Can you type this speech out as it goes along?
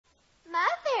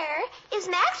Is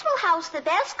Maxwell House the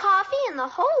best coffee in the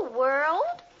whole world?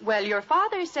 Well, your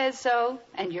father says so,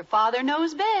 and your father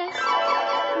knows best.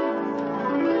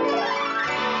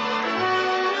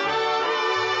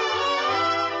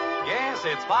 Yes,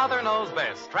 it's Father Knows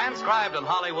Best, transcribed in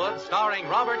Hollywood, starring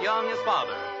Robert Young as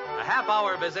father. A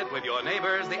half-hour visit with your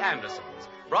neighbors, the Andersons.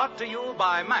 Brought to you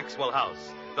by Maxwell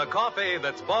House, the coffee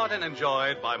that's bought and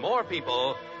enjoyed by more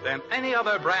people than any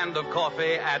other brand of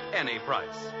coffee at any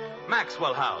price.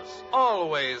 Maxwell House,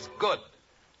 always good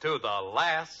to the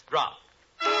last drop.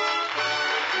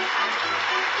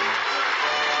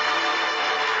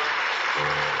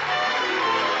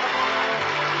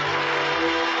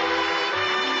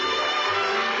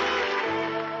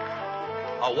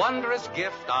 A wondrous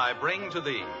gift I bring to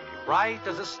thee, bright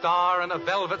as a star in a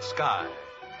velvet sky,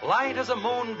 light as a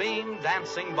moonbeam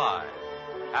dancing by,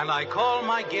 and I call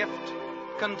my gift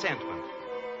contentment.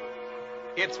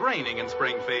 It's raining in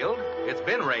Springfield. It's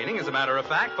been raining, as a matter of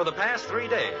fact, for the past 3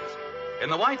 days. In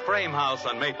the white frame house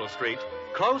on Maple Street,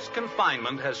 close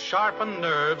confinement has sharpened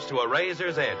nerves to a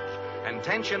razor's edge, and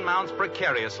tension mounts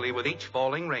precariously with each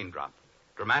falling raindrop.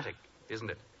 Dramatic, isn't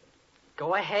it?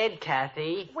 Go ahead,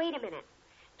 Kathy. Wait a minute.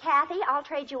 Kathy, I'll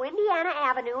trade you Indiana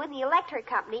Avenue and the electric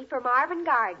company for Marvin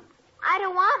Gardens. I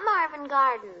don't want Marvin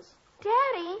Gardens.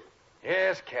 Daddy,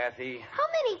 Yes, Kathy. how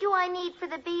many do I need for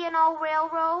the B&O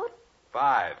Railroad?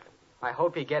 5. I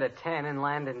hope you get a 10 and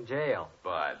land in jail.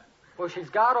 Bud. Well, she's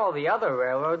got all the other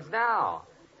railroads now.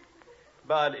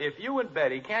 Bud, if you and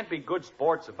Betty can't be good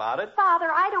sports about it... Father,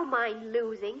 I don't mind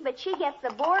losing, but she gets the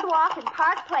boardwalk and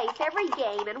Park Place every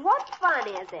game, and what fun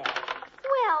is it?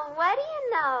 Well, what do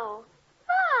you know?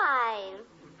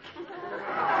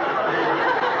 5.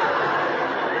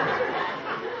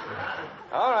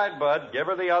 All right, Bud, give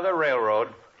her the other railroad.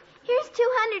 Here's $200,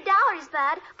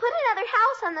 Bud. Put another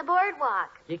house on the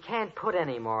boardwalk. You can't put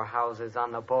any more houses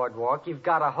on the boardwalk. You've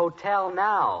got a hotel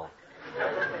now. Well,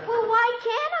 why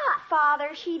can't I?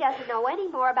 Father, she doesn't know any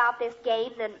more about this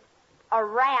game than a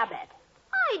rabbit.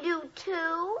 I do,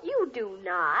 too. You do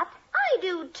not. I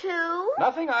do, too.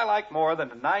 Nothing I like more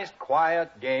than a nice,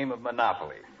 quiet game of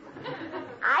Monopoly.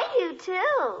 I do,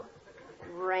 too.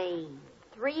 Rain.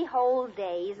 3 whole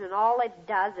days, and all it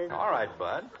does is... All right,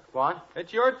 Bud. What?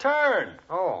 It's your turn.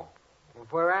 Oh,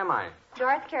 where am I?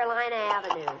 North Carolina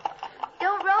Avenue.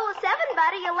 Don't roll a 7,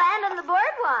 Buddy. You'll land on the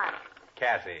boardwalk.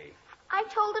 Kathy. I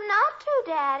told him not to,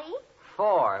 Daddy.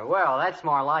 4. Well, that's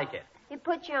more like it. It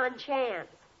puts you on chance.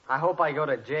 I hope I go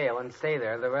to jail and stay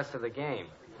there the rest of the game.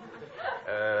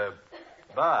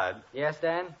 Bud, Yes,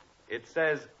 Dan? it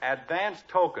says advance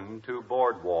token to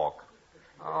boardwalk.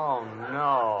 Oh,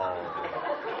 no.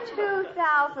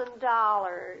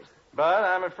 $2,000. Bud,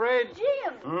 I'm afraid...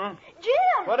 Jim! Hmm?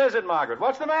 Jim! What is it, Margaret?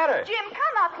 What's the matter? Jim,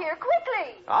 come up here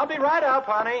quickly. I'll be right up,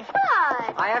 honey.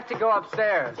 Bud, I have to go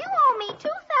upstairs. you owe me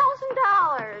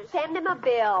 $2,000. Send him a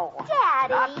bill.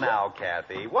 Daddy. Not now,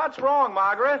 Kathy. What's wrong,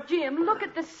 Margaret? Jim, look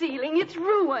at the ceiling. It's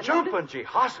ruined. Jumpin'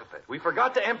 Jehoshaphat. We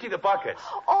forgot to empty the buckets.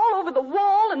 All over the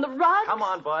wall and the rugs. Come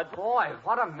on, Bud. Boy,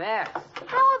 what a mess.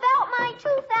 How about my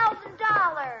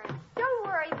 $2,000? Don't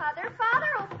worry, Mother. Father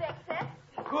will fix it.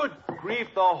 Good grief,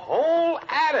 the whole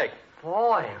attic.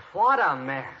 Boy, what a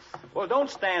mess. Well, don't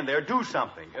stand there. Do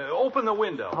something. Open the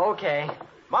window. Okay.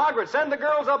 Margaret, send the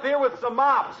girls up here with some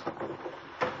mops.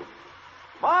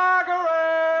 Margaret!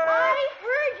 I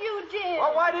heard you, Jim.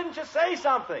 Well, why didn't you say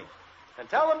something? And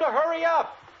tell them to hurry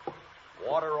up.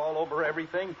 Water all over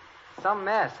everything. Some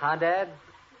mess, huh, Dad?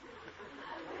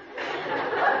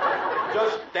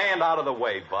 Just stand out of the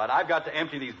way, Bud. I've got to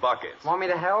empty these buckets. Want me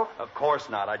to help? Of course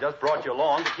not. I just brought you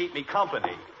along to keep me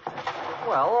company.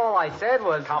 Well, all I said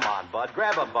was... Come on, Bud.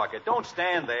 Grab a bucket. Don't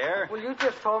stand there. Well, you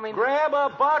just told me... Grab a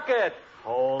bucket.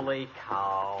 Holy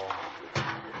cow.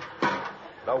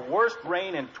 The worst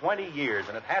rain in 20 years,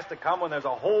 and it has to come when there's a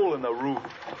hole in the roof.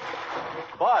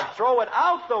 Bud, throw it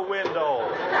out the window.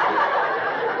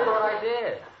 That's what I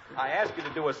did. I asked you to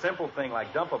do a simple thing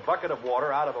like dump a bucket of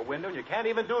water out of a window, and you can't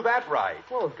even do that right.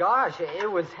 Well, gosh,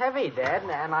 it was heavy, Dad,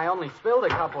 and I only spilled a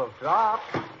couple of drops.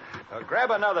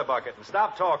 Grab another bucket and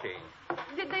stop talking.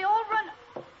 Did they all run...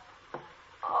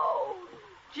 Oh,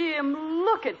 Jim,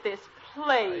 look at this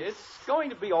place. It's going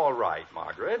to be all right,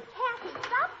 Margaret. Kathy,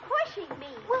 stop pushing me.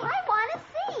 Well, I want to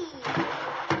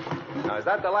see. Now, is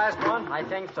that the last one? I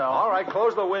think so. All right,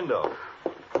 close the window.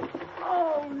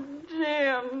 Oh,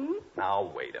 Jim.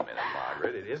 Now, wait a minute,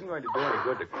 Margaret. It isn't going to do any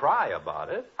good to cry about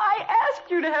it. I asked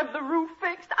you to have the roof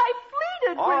fixed. I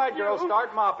pleaded All with right, you. girls,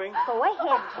 start mopping. Go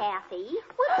ahead, Kathy.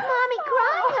 What's Mommy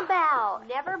crying about?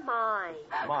 Never mind.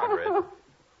 Margaret.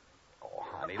 Oh,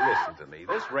 honey, listen to me.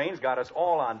 This rain's got us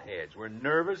all on edge. We're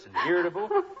nervous and irritable.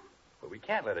 But we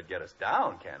can't let it get us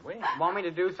down, can we? Want me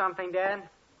to do something, Dad?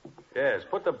 Yes,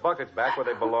 put the buckets back where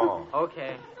they belong.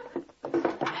 Okay.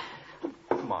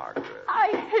 Margaret.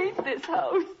 I hate this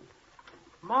house.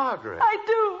 Margaret. I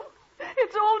do.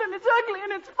 It's old and it's ugly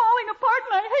and it's falling apart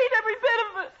and I hate every bit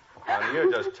of it. Honey,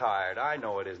 you're just tired. I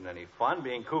know it isn't any fun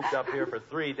being cooped up here for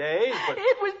 3 days, but...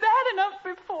 It was bad enough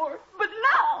before, but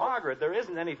now... Margaret, there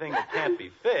isn't anything that can't be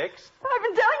fixed. I've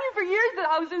been telling you for years the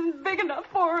house isn't big enough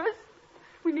for us.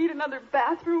 We need another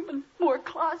bathroom and more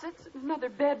closets and another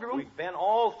bedroom. We've been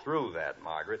all through that,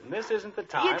 Margaret, and this isn't the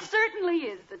time. It certainly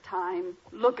is the time.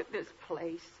 Look at this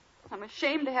place. I'm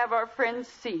ashamed to have our friends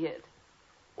see it.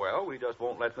 Well, we just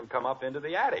won't let them come up into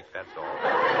the attic, that's all.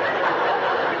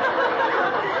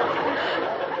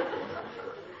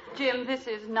 Jim, this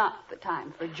is not the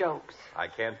time for jokes. I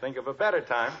can't think of a better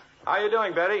time. How you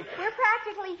doing, Betty? We're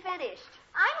practically finished.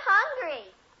 I'm hungry.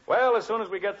 Well, as soon as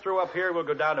we get through up here, we'll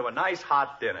go down to a nice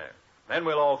hot dinner. Then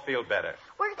we'll all feel better.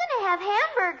 We're going to have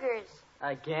hamburgers.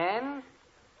 Again?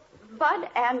 Bud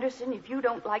Anderson, if you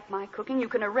don't like my cooking, you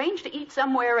can arrange to eat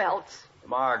somewhere else.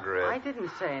 Margaret. I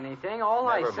didn't say anything. All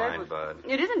I Never said mind, was... Bud.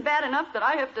 It isn't bad enough that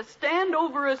I have to stand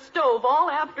over a stove all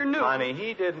afternoon. Honey,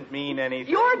 he didn't mean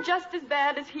anything. You're just as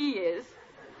bad as he is.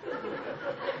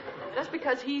 Just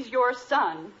because he's your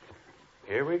son.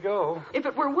 Here we go. If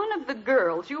it were one of the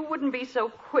girls, you wouldn't be so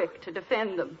quick to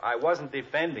defend them. I wasn't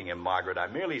defending him, Margaret. I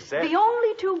merely said... The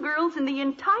only 2 girls in the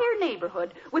entire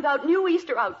neighborhood without new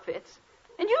Easter outfits.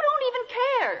 And you don't even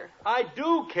care. I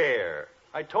do care.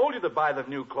 I told you to buy them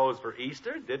new clothes for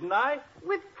Easter, didn't I?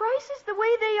 With prices the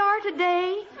way they are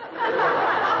today.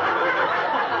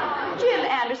 Jim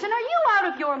Anderson, are you out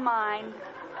of your mind?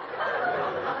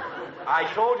 I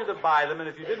told you to buy them, and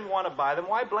if you didn't want to buy them,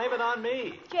 why blame it on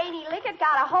me? Janie Liggett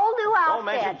got a whole new outfit. Don't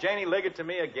mention Janie Liggett to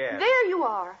me again. There you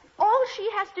are. All she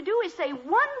has to do is say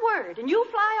one word, and you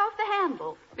fly off the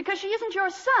handle, because she isn't your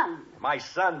son. My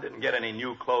son didn't get any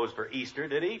new clothes for Easter,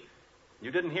 did he?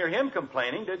 You didn't hear him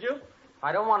complaining, did you?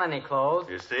 I don't want any clothes.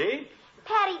 You see?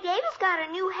 Patty Davis got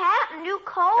a new hat and new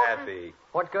coat. Kathy.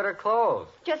 What good are clothes?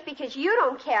 Just because you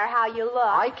don't care how you look.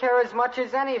 I care as much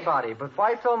as anybody, but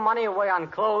why throw money away on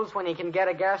clothes when you can get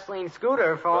a gasoline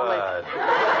scooter for only... Bud.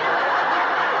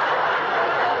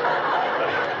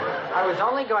 I was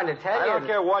only going to tell I you... don't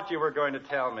care what you were going to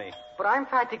tell me. But I'm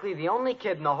practically the only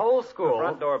kid in the whole school... The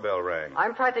front doorbell rang.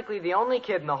 I'm practically the only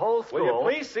kid in the whole school... Will you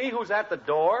please see who's at the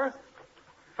door?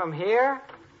 From here?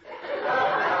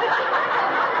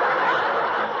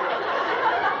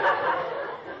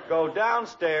 Go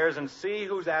downstairs and see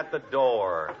who's at the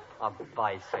door. A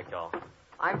bicycle.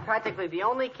 I'm practically the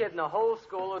only kid in the whole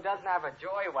school who doesn't have a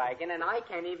joy wagon, and I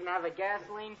can't even have a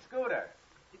gasoline scooter.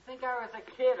 You'd think I was a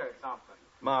kid or something.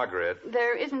 Margaret.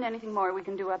 There isn't anything more we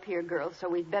can do up here, girls, so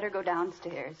we'd better go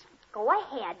downstairs. Go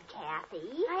ahead,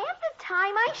 Kathy. I have to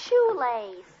tie my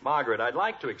shoelace. Margaret, I'd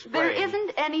like to explain. There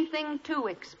isn't anything to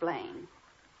explain.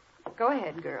 Go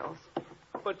ahead, girls.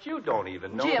 But you don't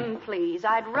even know... Jim, please,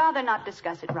 I'd rather not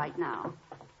discuss it right now.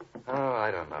 Oh, I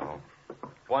don't know.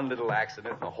 One little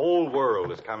accident and the whole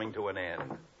world is coming to an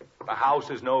end. The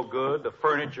house is no good. The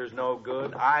furniture's no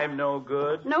good. I'm no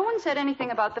good. No one said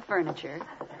anything about the furniture.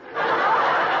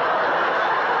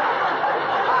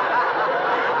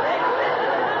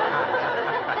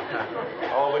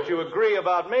 Oh, but you agree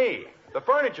about me. The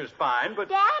furniture's fine, but...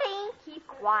 Daddy. Keep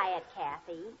quiet,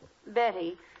 Kathy.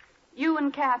 Betty, you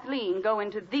and Kathleen go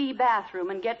into the bathroom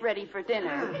and get ready for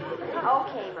dinner.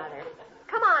 Okay, Mother.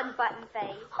 Come on, Button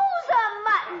Face. Who's a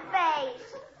mutton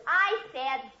face? I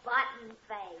said Button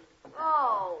Face.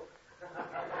 Oh.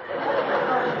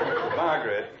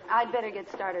 Margaret, I'd better get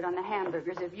started on the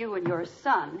hamburgers if you and your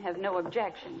son have no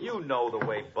objections. you know the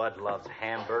way Bud loves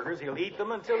hamburgers. He'll eat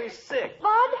them until he's sick.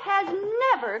 Bud has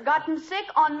never gotten sick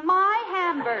on my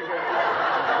hamburger.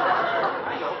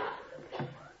 I know.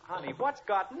 Honey, what's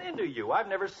gotten into you? I've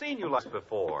never seen you like this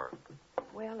before.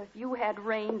 Well, if you had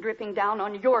rain dripping down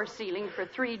on your ceiling for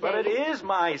 3 days... But it is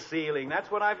my ceiling. That's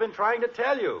what I've been trying to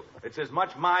tell you. It's as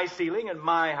much my ceiling and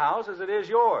my house as it is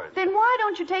yours. Then why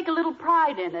don't you take a little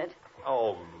pride in it?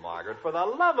 Oh, Margaret, for the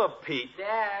love of Pete.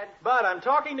 Dad, Bud, I'm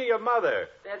talking to your mother.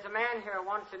 there's a man here who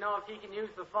wants to know if he can use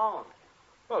the phone.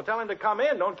 Well, tell him to come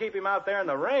in. Don't keep him out there in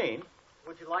the rain.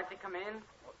 Would you like to come in?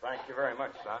 Well, thank you very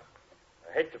much, son.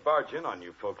 I hate to barge in on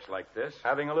you folks like this.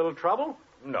 Having a little trouble?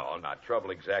 No, not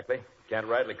trouble exactly. Can't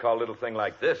rightly call a little thing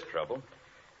like this trouble.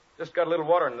 Just got a little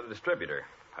water in the distributor,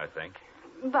 I think.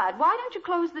 Bud, why don't you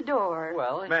close the door?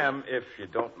 Well, Ma'am, if you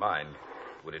don't mind,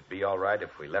 would it be all right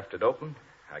if we left it open?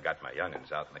 I got my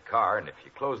young'uns out in the car, and if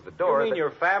you close the door... You mean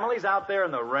your family's out there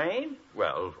in the rain?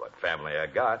 Well, what family I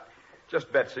got.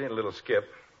 Just Betsy and little Skip.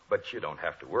 But you don't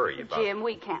have to worry about Jim,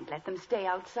 we can't let them stay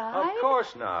outside. Of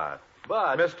course not.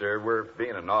 But Mister, we're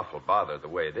being an awful bother the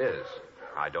way it is.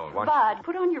 I don't want Bud,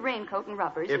 put on your raincoat and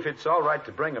rubbers. you. If it's all right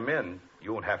to bring 'em in,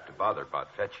 you won't have to bother about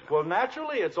fetching 'em. well,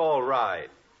 naturally, it's all right.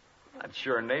 That's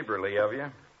sure neighborly of you.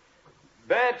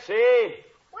 Betsy,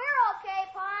 We're okay,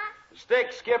 Pa.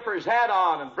 stick Skipper's hat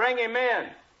on and bring him in.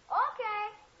 Okay.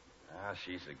 Ah,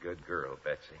 she's a good girl,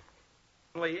 Betsy.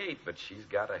 Only 8, but she's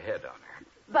got a head on her.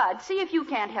 Bud, see if you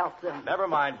can't help them. Never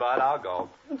mind, Bud. I'll go.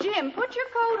 Jim, put your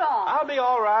coat on. I'll be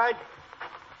all right.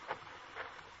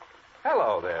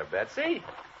 Hello there, Betsy.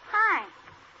 Hi.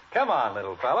 Come on,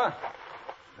 little fella.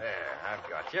 There, I've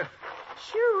got you.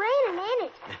 Sure raining,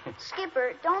 ain't it?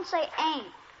 Skipper, don't say ain't.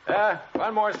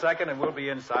 One more second and we'll be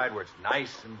inside where it's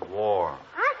nice and warm.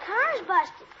 Our car's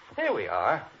busted. Here we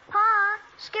are. Pa,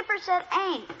 Skipper said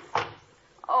ain't.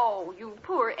 Oh, you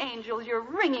poor angels, you're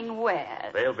wringing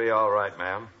wet. They'll be all right,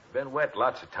 ma'am. Been wet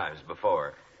lots of times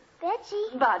before. Betsy.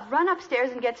 Bud, run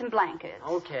upstairs and get some blankets.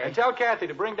 Okay. And tell Kathy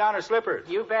to bring down her slippers.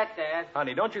 You bet, Dad.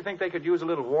 Honey, don't you think they could use a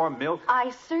little warm milk?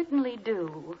 I certainly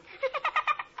do.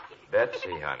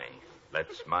 Betsy, honey,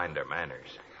 let's mind our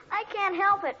manners. I can't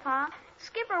help it, Pa.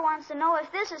 Skipper wants to know if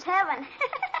this is heaven.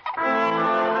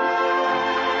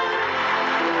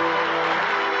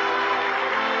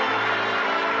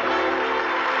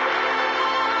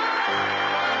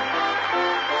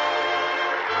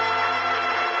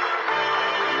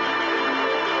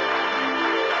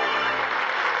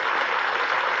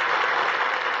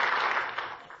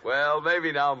 Well,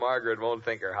 maybe now Margaret won't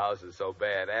think her house is so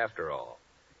bad after all.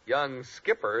 Young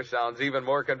Skipper sounds even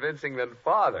more convincing than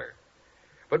Father.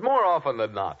 But more often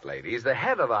than not, ladies, the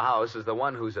head of the house is the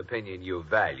one whose opinion you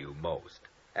value most.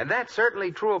 And that's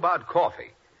certainly true about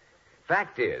coffee.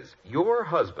 Fact is, your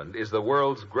husband is the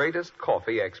world's greatest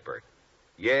coffee expert.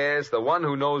 Yes, the one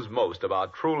who knows most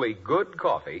about truly good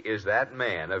coffee is that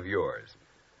man of yours.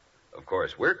 Of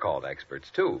course, we're called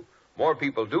experts, too. More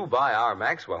people do buy our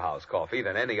Maxwell House coffee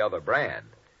than any other brand.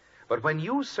 But when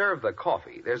you serve the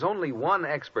coffee, there's only one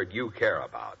expert you care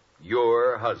about,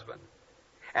 your husband.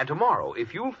 And tomorrow,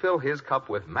 if you'll fill his cup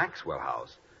with Maxwell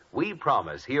House, we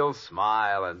promise he'll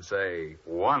smile and say,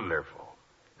 Wonderful.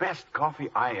 Best coffee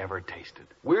I ever tasted.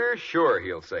 we're sure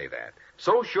he'll say that.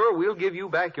 So sure we'll give you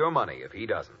back your money if he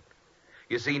doesn't.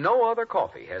 You see, no other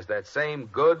coffee has that same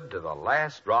good to the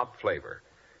last drop flavor,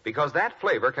 because that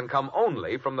flavor can come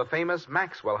only from the famous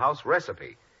Maxwell House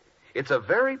recipe. It's a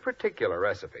very particular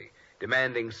recipe,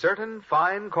 demanding certain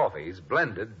fine coffees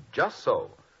blended just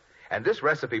so. And this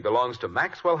recipe belongs to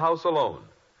Maxwell House alone.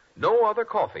 No other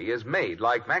coffee is made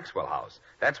like Maxwell House.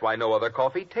 That's why no other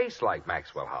coffee tastes like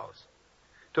Maxwell House.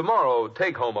 Tomorrow,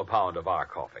 take home a pound of our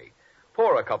coffee.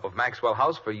 Pour a cup of Maxwell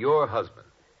House for your husband.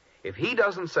 If he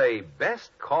doesn't say,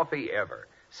 best coffee ever,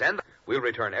 we'll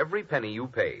return every penny you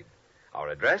paid. Our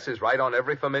address is right on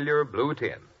every familiar blue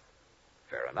tin.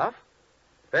 Fair enough?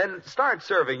 Then start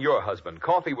serving your husband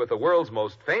coffee with the world's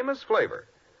most famous flavor,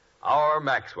 our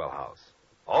Maxwell House.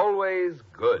 Always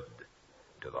good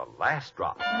to the last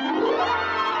drop.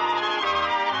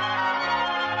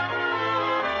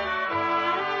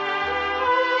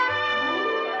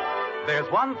 There's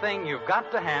one thing you've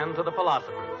got to hand to the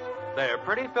philosophers. They're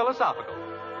pretty philosophical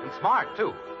and smart,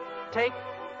 too. Take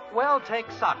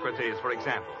Socrates, for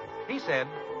example. He said,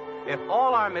 if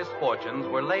all our misfortunes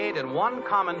were laid in one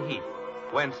common heap,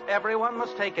 whence everyone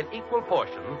must take an equal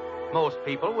portion, most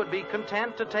people would be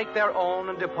content to take their own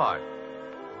and depart.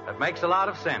 That makes a lot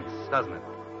of sense, doesn't it?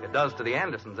 It does to the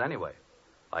Andersons anyway.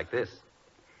 Like this.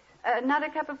 Another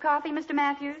cup of coffee, Mr.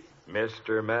 Matthews?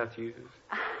 Mr. Matthews?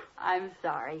 I'm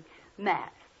sorry.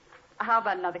 Matt. How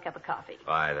about another cup of coffee?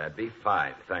 Why, that'd be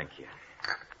fine, thank you.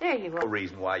 There you No go.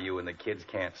 reason why you and the kids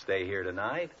can't stay here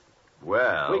tonight.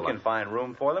 Well, We can find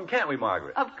room for them, can't we,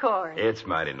 Margaret? Of course. it's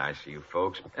mighty nice of you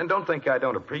folks. And don't think I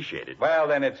don't appreciate it. Well,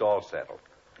 then it's all settled.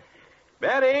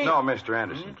 Betty! No, Mr.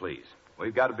 Anderson, please.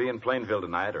 We've got to be in Plainville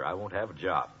tonight or I won't have a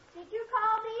job. Did you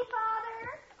call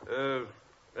me,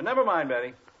 Father? Never mind,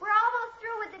 Betty. We're almost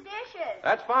through with the dishes.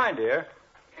 That's fine, dear.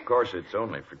 Of course, it's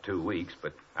only for 2 weeks,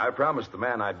 but I promised the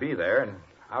man I'd be there, and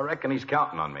I reckon he's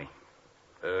counting on me.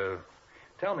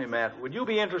 Tell me, Matt, would you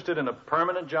be interested in a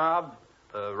permanent job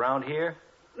around here?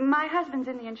 My husband's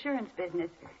in the insurance business,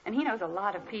 and he knows a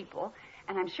lot of people,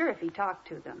 and I'm sure if he talked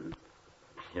to them.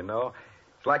 You know,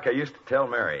 it's like I used to tell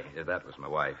Mary, that was my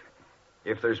wife.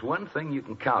 If there's one thing you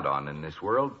can count on in this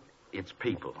world, it's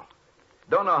people.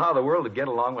 Don't know how the world would get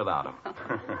along without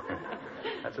them.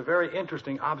 That's a very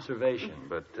interesting observation,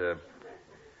 but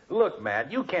look,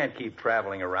 Matt, you can't keep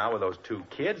traveling around with those 2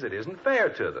 kids. It isn't fair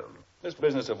to them. This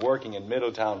business of working in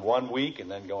Middletown 1 week and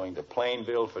then going to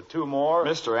Plainville for 2 more.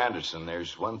 Mr. Anderson,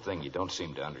 there's one thing you don't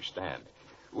seem to understand.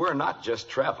 We're not just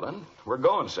traveling. We're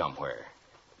going somewhere.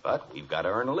 But we've got to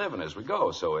earn a living as we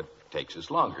go, so it takes us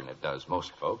longer than it does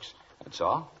most folks. That's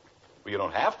all. Well, you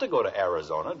don't have to go to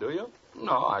Arizona, do you?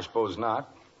 No, I suppose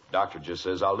not. Doctor just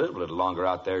says I'll live a little longer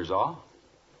out there is all.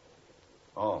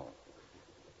 Oh.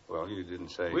 Well, you didn't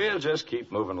say... We'll just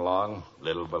keep moving along,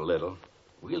 little by little.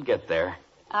 We'll get there.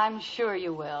 I'm sure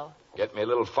you will. Get me a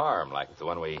little farm like the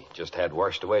one we just had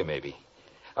washed away, maybe.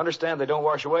 Understand they don't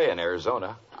wash away in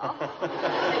Arizona.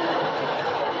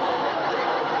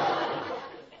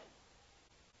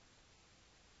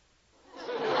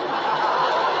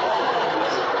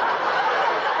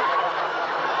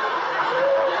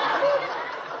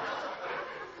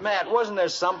 Matt, wasn't there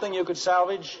something you could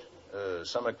salvage?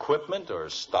 Some equipment or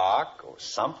stock or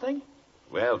something?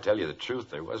 Well, tell you the truth,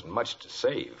 there wasn't much to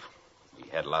save. We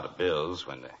had a lot of bills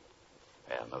when...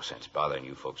 well, no sense bothering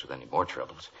you folks with any more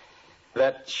troubles.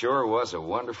 That sure was a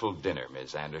wonderful dinner,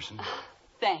 Miss Anderson.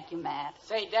 Thank you, Matt.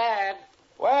 Say, Dad,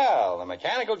 Well, the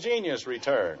mechanical genius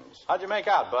returns. How'd you make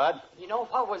out, Bud? you know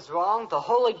what was wrong? The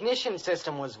whole ignition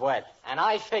system was wet, and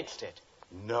I fixed it.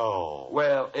 No.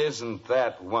 Well, isn't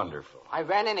that wonderful? I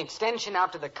ran an extension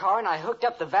out to the car, and I hooked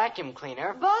up the vacuum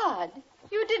cleaner. Bud,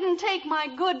 you didn't take my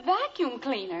good vacuum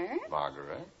cleaner.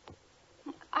 Margaret?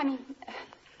 I mean,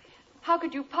 how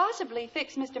could you possibly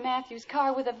fix Mr. Matthews'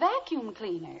 car with a vacuum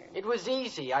cleaner? It was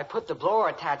easy. I put the blower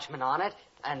attachment on it,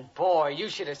 and boy, you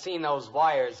should have seen those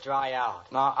wires dry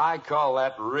out. Now, I call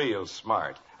that real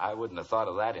smart. I wouldn't have thought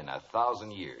of that in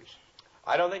 1,000 years.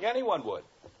 I don't think anyone would.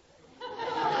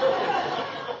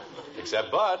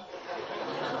 Except Bud.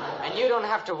 And you don't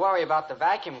have to worry about the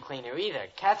vacuum cleaner either.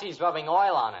 Kathy's rubbing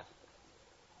oil on it.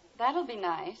 That'll be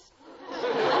nice.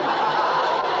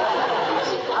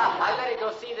 I better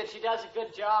go see that she does a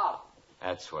good job.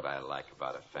 That's what I like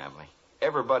about a family.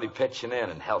 Everybody pitching in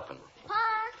and helping. Pa?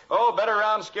 Oh, better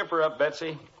round Skipper up,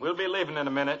 Betsy. We'll be leaving in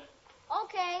a minute.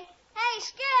 Okay. Hey,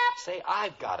 Skip. Say,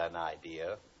 I've got an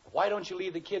idea. Why don't you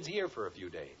leave the kids here for a few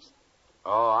days?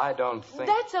 Oh, I don't think...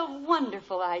 That's a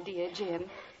wonderful idea, Jim.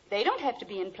 They don't have to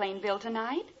be in Plainville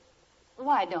tonight.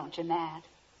 Why don't you, Matt?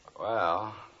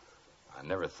 Well, I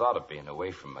never thought of being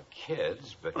away from my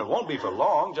kids, but... It won't be for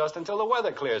long, just until the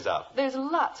weather clears up. There's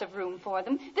lots of room for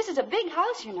them. This is a big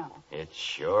house, you know. It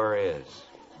sure is.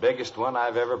 Biggest one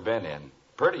I've ever been in.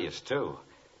 Prettiest, too.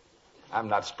 I'm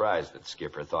not surprised that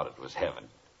Skipper thought it was heaven.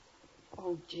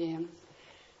 Oh, Jim.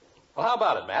 Well, how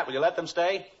about it, Matt? Will you let them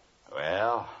stay?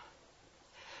 Well,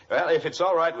 if it's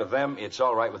all right with them, it's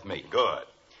all right with me. Good.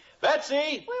 Betsy!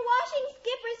 We're washing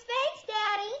Skipper's face,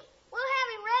 Daddy. We'll have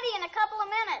him ready in a couple of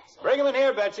minutes. Bring him in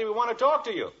here, Betsy. We want to talk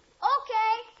to you.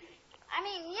 Okay.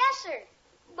 Yes, sir.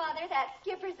 Mother, that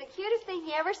Skipper's the cutest thing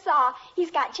you ever saw.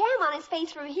 He's got jam on his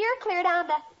face from here clear down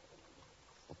to...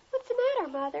 What's the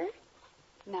matter, Mother?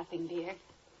 Nothing, dear.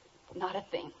 Not a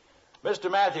thing. Mr.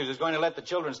 Matthews is going to let the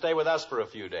children stay with us for a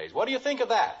few days. What do you think of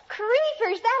that?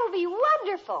 Creepers, that'll be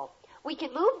wonderful. We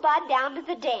can move Bud down to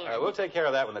the dam. All right, we'll take care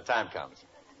of that when the time comes.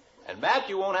 And, Matt,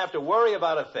 you won't have to worry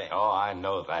about a thing. Oh, I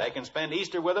know that. They can spend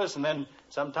Easter with us, and then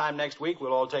sometime next week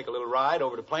we'll all take a little ride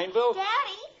over to Plainville.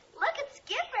 Daddy, look at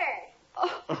Skipper.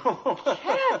 Oh,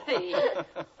 Kathy,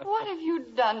 what have you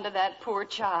done to that poor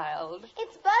child?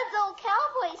 It's Bud's old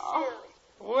cowboy suit.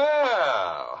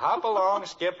 Well, hop along,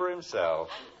 Skipper himself.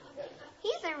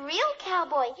 He's a real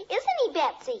cowboy, isn't he,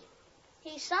 Betsy?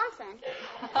 He's something.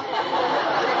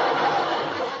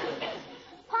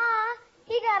 Pa,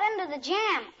 he got into the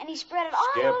jam, and he spread it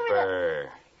all over the... Skipper.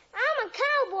 I'm a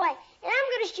cowboy, and I'm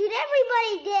going to shoot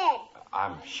everybody dead.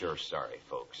 I'm sure sorry,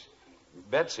 folks.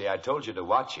 Betsy, I told you to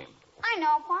watch him. I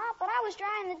know, Pa, but I was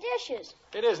drying the dishes.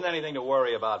 It isn't anything to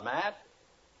worry about, Matt.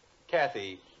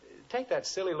 Kathy, take that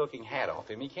silly-looking hat off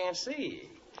him. He can't see.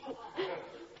 I'm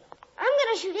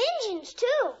going to shoot Injuns,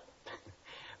 too.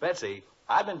 Betsy,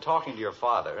 I've been talking to your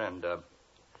father, and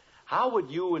how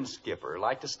would you and Skipper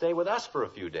like to stay with us for a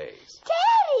few days?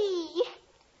 Daddy!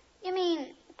 You mean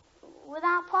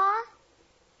without Pa?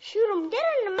 Shoot 'em dead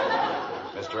in the middle.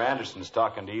 Mr. Anderson's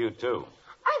talking to you, too.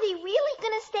 Are they really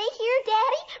going to stay here,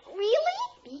 Daddy? Really?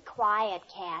 Be quiet,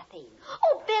 Kathy.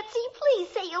 Oh, Betsy, please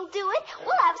say you'll do it.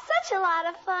 We'll have such a lot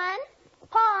of fun.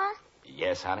 Pa,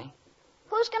 Yes, honey?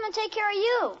 who's going to take care of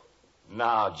you?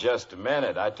 Now, just a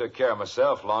minute. I took care of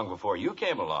myself long before you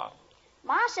came along.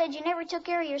 Ma said you never took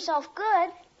care of yourself good.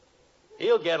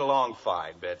 He'll get along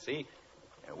fine, Betsy.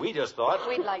 And we just thought...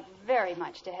 We'd like very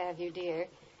much to have you, dear.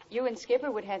 You and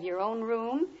Skipper would have your own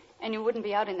room, and you wouldn't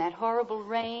be out in that horrible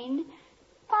rain.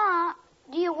 Pa,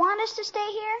 do you want us to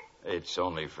stay here? It's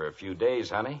only for a few days,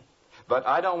 honey. But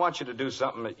I don't want you to do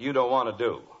something that you don't want to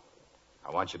do.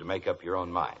 I want you to make up your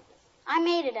own mind. I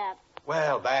made it up.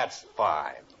 Well, that's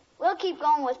fine. We'll keep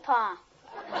going with Pa.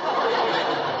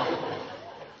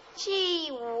 Gee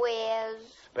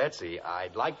whiz. Betsy,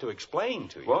 I'd like to explain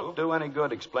to you. Won't do any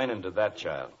good explaining to that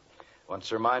child. Once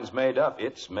her mind's made up,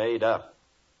 it's made up.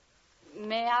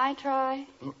 May I try?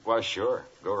 Well, sure.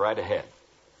 Go right ahead.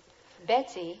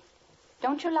 Betsy,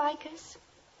 don't you like us?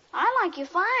 I like you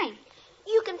fine.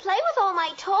 You can play with all my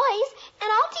toys, and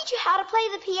I'll teach you how to play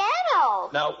the piano.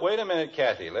 Now, wait a minute,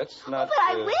 Kathy. Let's not... But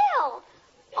I will.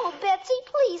 Oh, Betsy,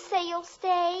 please say you'll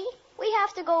stay. We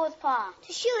have to go with Pa.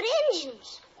 To shoot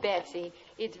engines. Betsy,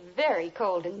 it's very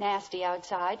cold and nasty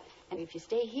outside, and if you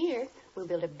stay here, we'll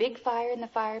build a big fire in the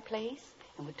fireplace,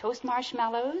 and we'll toast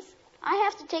marshmallows. I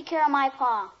have to take care of my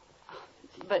Pa.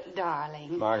 But,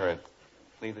 darling... Margaret,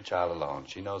 leave the child alone.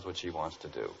 She knows what she wants to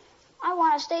do. I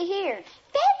want to stay here.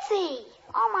 Betsy!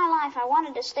 All my life I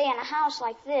wanted to stay in a house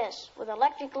like this, with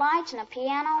electric lights and a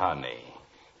piano. Honey.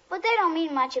 But they don't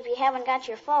mean much if you haven't got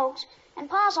your folks, and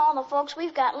Pa's all the folks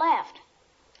we've got left.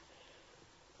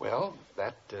 Well,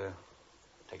 that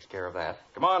takes care of that.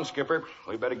 Come on, Skipper.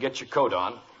 We better get your coat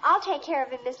on. I'll take care of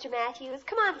him, Mr. Matthews.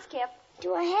 Come on, Skip.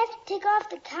 Do I have to take off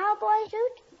the cowboy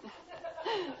suit?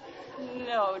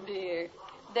 No, dear.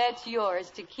 That's yours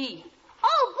to keep.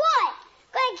 Oh, boy!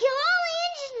 Gonna kill all the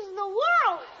engines in the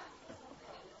world!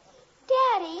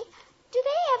 Daddy, do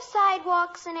they have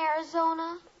sidewalks in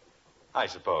Arizona? I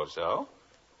suppose so.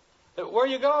 Where are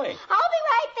you going? I'll be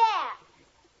right back.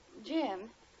 Jim,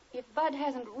 if Bud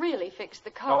hasn't really fixed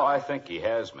the car... Oh, I think he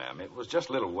has, ma'am. It was just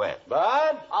a little wet.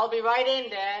 Bud? I'll be right in,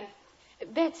 Dad.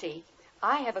 Betsy,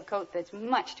 I have a coat that's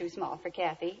much too small for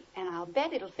Kathy, and I'll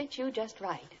bet it'll fit you just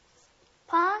right.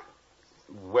 Pa?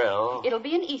 Well... It'll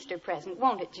be an Easter present,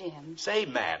 won't it, Jim? Say,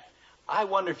 Matt, I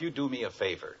wonder if you'd do me a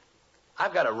favor.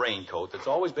 I've got a raincoat that's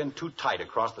always been too tight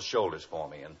across the shoulders for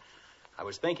me, and I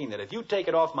was thinking that if you'd take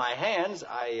it off my hands,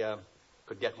 I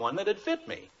could get one that'd fit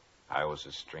me. I was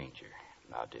a stranger.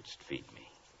 Thou didst feed me.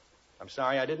 I'm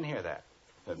sorry I didn't hear that.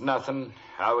 Nothing.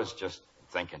 I was just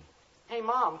thinking. Hey,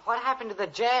 Mom, what happened to the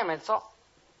jam? It's all...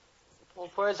 Well,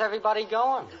 where's everybody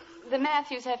going? The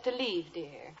Matthews have to leave,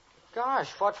 dear. Gosh,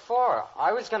 what for?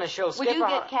 I was going to show Skipper... Will you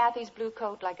get Kathy's blue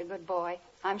coat like a good boy?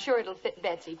 I'm sure it'll fit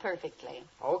Betsy perfectly.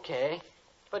 Okay.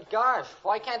 But gosh,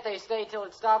 why can't they stay till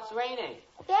it stops raining?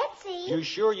 Betsy? You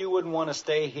sure you wouldn't want to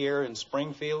stay here in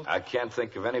Springfield? I can't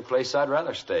think of any place I'd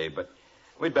rather stay, but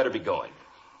we'd better be going.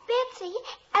 Betsy,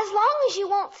 as long as you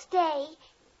won't stay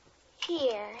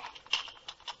here.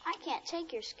 I can't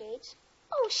take your skates.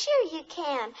 Oh, sure you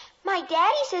can. My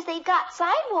daddy says they've got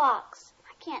sidewalks.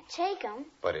 I can't take them.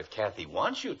 But if Kathy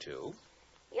wants you to...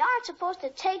 You aren't supposed to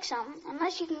take something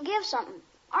unless you can give something.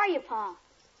 Are you, Pa?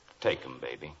 Take 'em,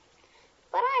 baby.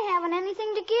 But I haven't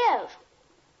anything to give.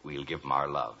 We'll give 'em our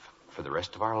love for the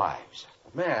rest of our lives.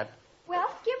 Matt. Well,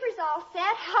 Skipper's all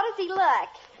set. How does he look?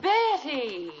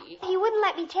 Betty! He wouldn't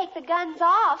let me take the guns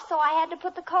off, so I had to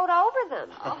put the coat over them.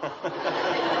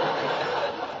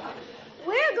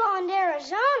 We're going to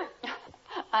Arizona.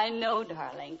 I know,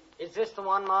 darling. Is this the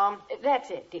one, Mom? That's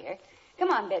it, dear. Come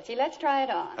on, Betsy, let's try it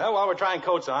on. Well, while we're trying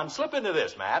coats on, slip into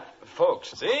this, Matt.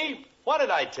 Folks, See? What did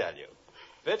I tell you?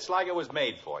 Fits like it was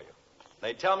made for you.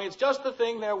 They tell me it's just the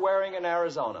thing they're wearing in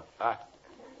Arizona.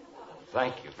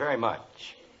 thank you very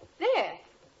much. There.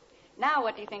 Now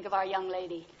what do you think of our young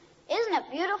lady? Isn't it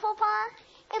beautiful, Pa?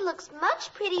 It looks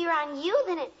much prettier on you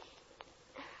than it...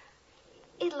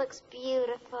 It looks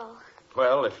beautiful.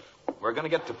 Well, if we're going to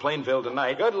get to Plainville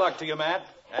tonight, Good luck to you, Matt.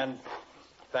 And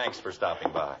thanks for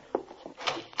stopping by.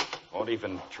 won't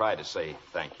even try to say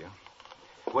thank you.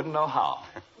 Wouldn't know how.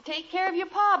 Take care of your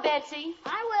pa, Betsy.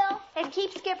 I will. And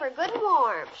keep Skipper good and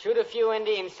warm. Shoot a few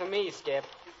Indians for me, Skip.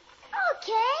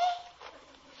 Okay.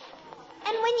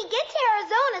 And when you get to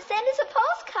Arizona, send us a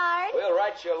postcard. We'll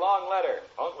write you a long letter,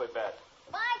 won't we, Bet?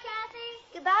 Bye,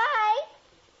 Kathy. Goodbye.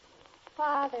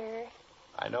 Father.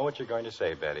 I know what you're going to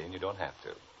say, Betty, and you don't have to.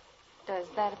 Does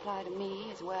that apply to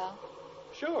me as well?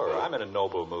 Sure, I'm in a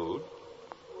noble mood.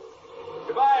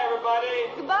 Goodbye, everybody.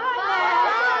 Goodbye.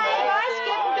 Bye,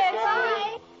 Skip and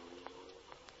Betsy.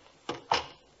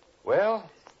 Well,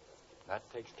 that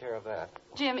takes care of that.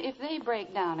 Jim, if they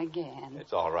break down again...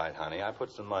 It's all right, honey. I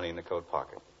put some money in the coat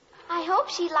pocket. I hope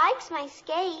she likes my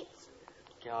skates.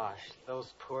 Gosh,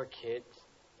 those poor kids.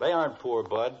 They aren't poor,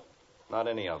 Bud. Not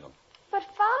any of them. But,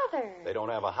 Father... They don't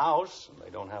have a house, and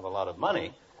they don't have a lot of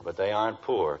money, but they aren't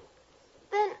poor.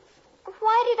 Then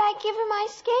why did I give her my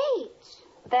skates?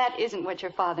 That isn't what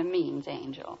your father means,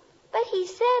 Angel. But he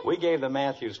said... We gave the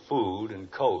Matthews food and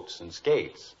coats and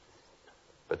skates.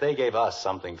 But they gave us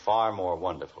something far more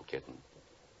wonderful, kitten.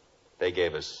 They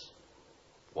gave us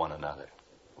one another.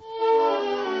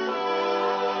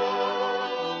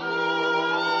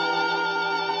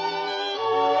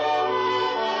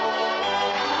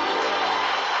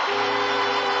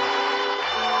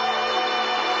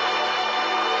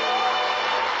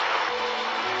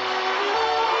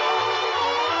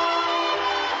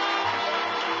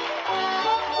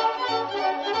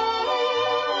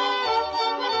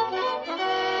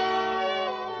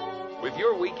 With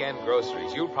your weekend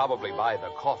groceries, you'll probably buy the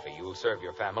coffee you'll serve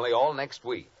your family all next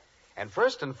week. And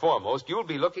first and foremost, you'll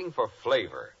be looking for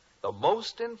flavor, the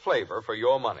most in flavor for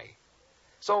your money.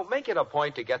 So make it a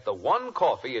point to get the one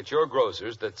coffee at your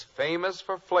grocer's that's famous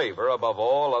for flavor above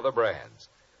all other brands,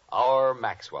 our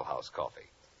Maxwell House coffee.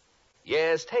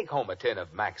 Yes, take home a tin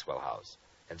of Maxwell House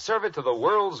and serve it to the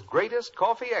world's greatest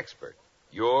coffee expert,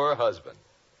 your husband.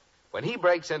 When he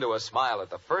breaks into a smile at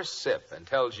the first sip and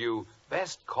tells you,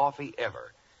 best coffee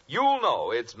ever, you'll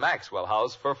know it's Maxwell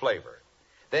House for flavor.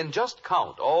 Then just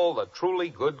count all the truly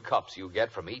good cups you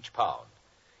get from each pound.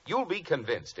 You'll be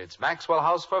convinced it's Maxwell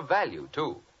House for value,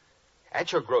 too.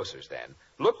 At your grocer's, then,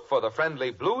 look for the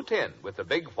friendly blue tin with the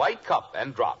big white cup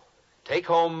and drop. Take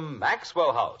home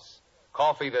Maxwell House,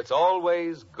 coffee that's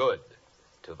always good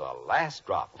to the last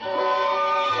drop.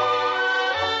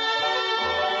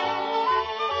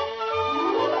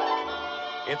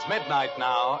 It's midnight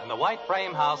now, and the white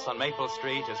frame house on Maple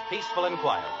Street is peaceful and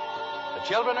quiet. The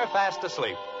children are fast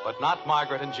asleep, but not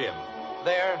Margaret and Jim.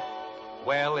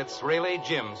 Well, it's really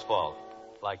Jim's fault.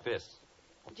 Like this.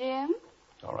 Jim,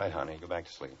 All right, honey, go back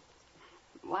to sleep.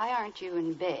 why aren't you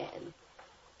in bed?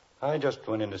 I just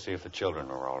went in to see if the children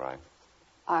were all right.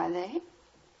 Are they?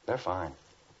 They're fine.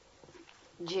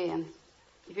 Jim,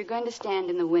 if you're going to stand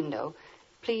in the window,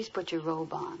 please put your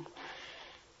robe on.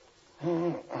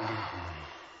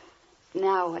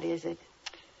 Now what is it?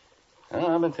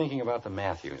 I've been thinking about the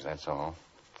Matthews, that's all.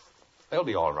 They'll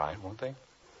be all right, won't they?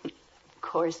 Of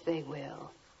course they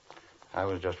will. I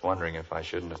was just wondering if I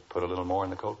shouldn't have put a little more in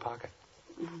the coat pocket.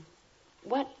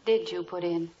 What did you put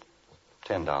in?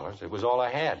 $10. It was all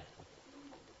I had.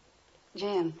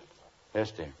 Jim,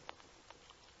 Yes, dear.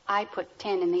 I put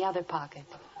 10 in the other pocket.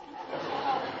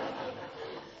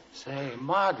 Say,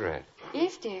 Margaret,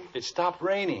 Yes, dear. it stopped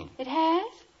raining. It has?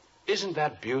 Isn't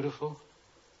that beautiful?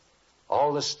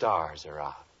 All the stars are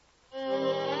out.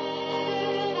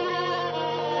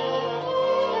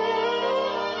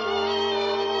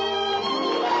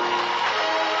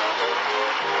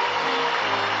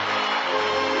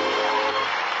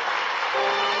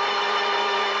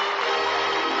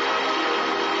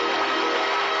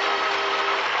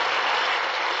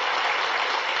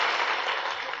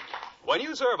 When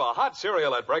you serve a hot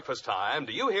cereal at breakfast time,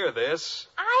 do you hear this?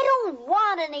 I don't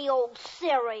want any old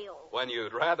cereal. When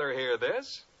you'd rather hear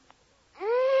this?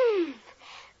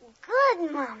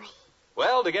 Good, Mommy.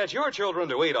 Well, to get your children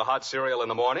to eat a hot cereal in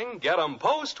the morning, get 'em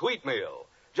Post Wheatmeal.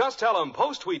 Just tell 'em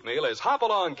Post Wheatmeal is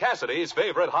Hopalong Cassidy's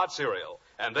favorite hot cereal,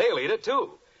 and they'll eat it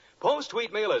too. Post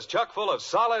Wheatmeal is chock full of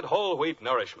solid whole wheat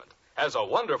nourishment, has a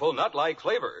wonderful nut-like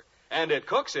flavor, and it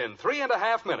cooks in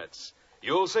 3.5 minutes.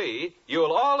 You'll see,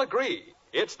 you'll all agree,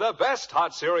 it's the best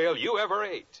hot cereal you ever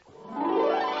ate.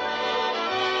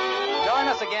 Join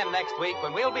us again next week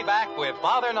when we'll be back with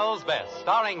Father Knows Best,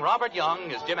 starring Robert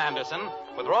Young as Jim Anderson,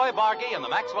 with Roy Barkey and the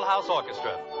Maxwell House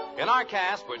Orchestra. In our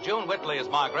cast were June Whitley as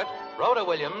Margaret, Rhoda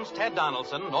Williams, Ted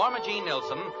Donaldson, Norma Jean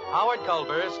Nilsson, Howard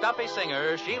Culver, Stuffy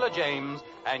Singer, Sheila James,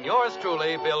 and yours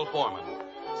truly, Bill Foreman.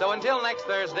 So until next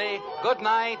Thursday, good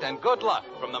night and good luck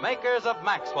from the makers of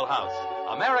Maxwell House,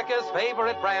 America's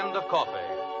favorite brand of coffee.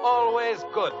 Always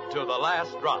good to the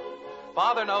last drop.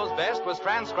 Father Knows Best was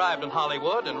transcribed in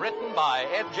Hollywood and written by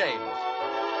Ed James.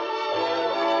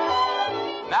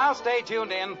 Now stay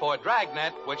tuned in for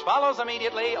Dragnet, which follows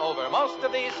immediately over most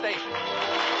of these stations.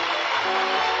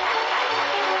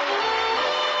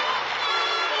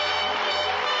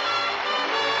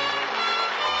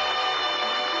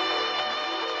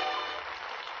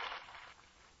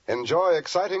 Enjoy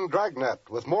exciting Dragnet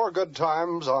with more good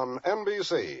times on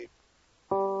NBC.